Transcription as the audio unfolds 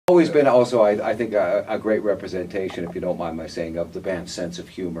Always been also, I think, a great representation, if you don't mind my saying, of the band's sense of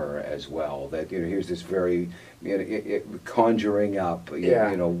humor as well. That, you know, here's this very, you know, conjuring up,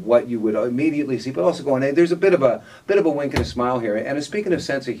 you know, what you would immediately see, but also going, hey, there's a bit of a wink and a smile here. And speaking of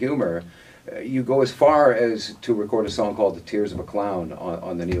sense of humor, you go as far as to record a song called "The Tears of a Clown"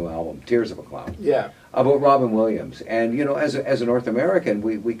 on the new album, "Tears of a Clown." Yeah. About Robin Williams. And, you know, as a North American,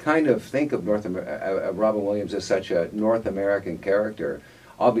 we kind of think of Robin Williams as such a North American character.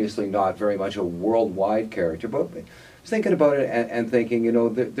 Obviously not very much a worldwide character, but I was thinking about it and thinking, you know,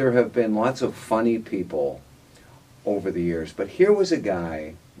 there have been lots of funny people over the years, but here was a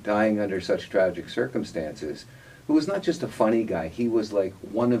guy dying under such tragic circumstances who was not just a funny guy, he was like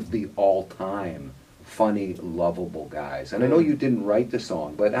one of the all-time funny, lovable guys. And I know you didn't write the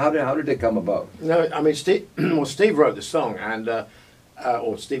song, but how did it come about? No, I mean, Steve wrote the song, and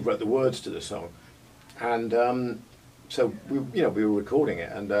or Steve wrote the words to the song, and so we were recording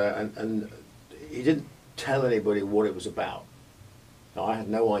it, and he didn't tell anybody what it was about. Now, I had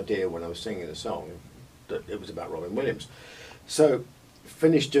no idea when I was singing the song that it was about Robin Williams. So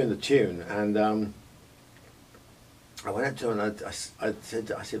finished doing the tune, and I went up to him and I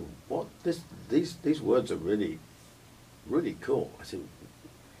said, what? These words are really, really cool. I said,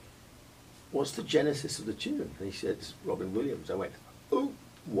 what's the genesis of the tune? And he said, it's Robin Williams. I went, oh,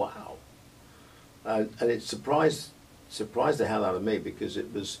 wow. And it surprised the hell out of me because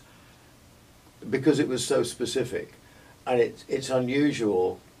it was so specific, and it's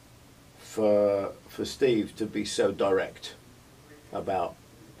unusual for Steve to be so direct about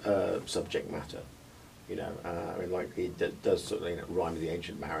subject matter. You know, I mean, like he does sort of, you know, Rhyme of the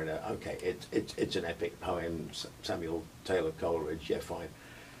Ancient Mariner. Okay, it's an epic poem, Samuel Taylor Coleridge. Yeah, fine.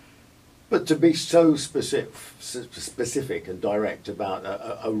 But to be so specific and direct about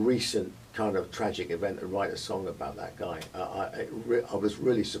a recent kind of tragic event and write a song about that guy, I was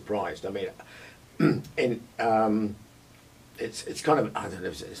really surprised. I mean, it's kind of, I don't know,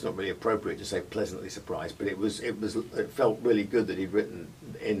 it's not really appropriate to say pleasantly surprised, but it felt really good that he'd written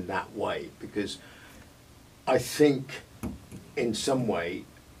in that way, because I think in some way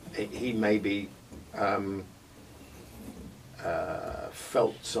he maybe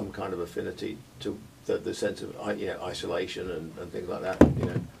felt some kind of affinity to the sense of, you know, isolation and things like that, you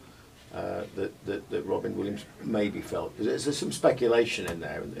know, that Robin Williams maybe felt, because there's some speculation in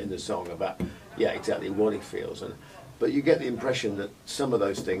there in the song about, yeah, exactly what he feels, but you get the impression that some of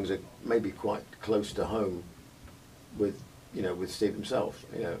those things are maybe quite close to home with, you know, with Steve himself,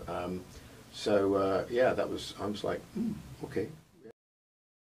 you know. So yeah, I was like, okay.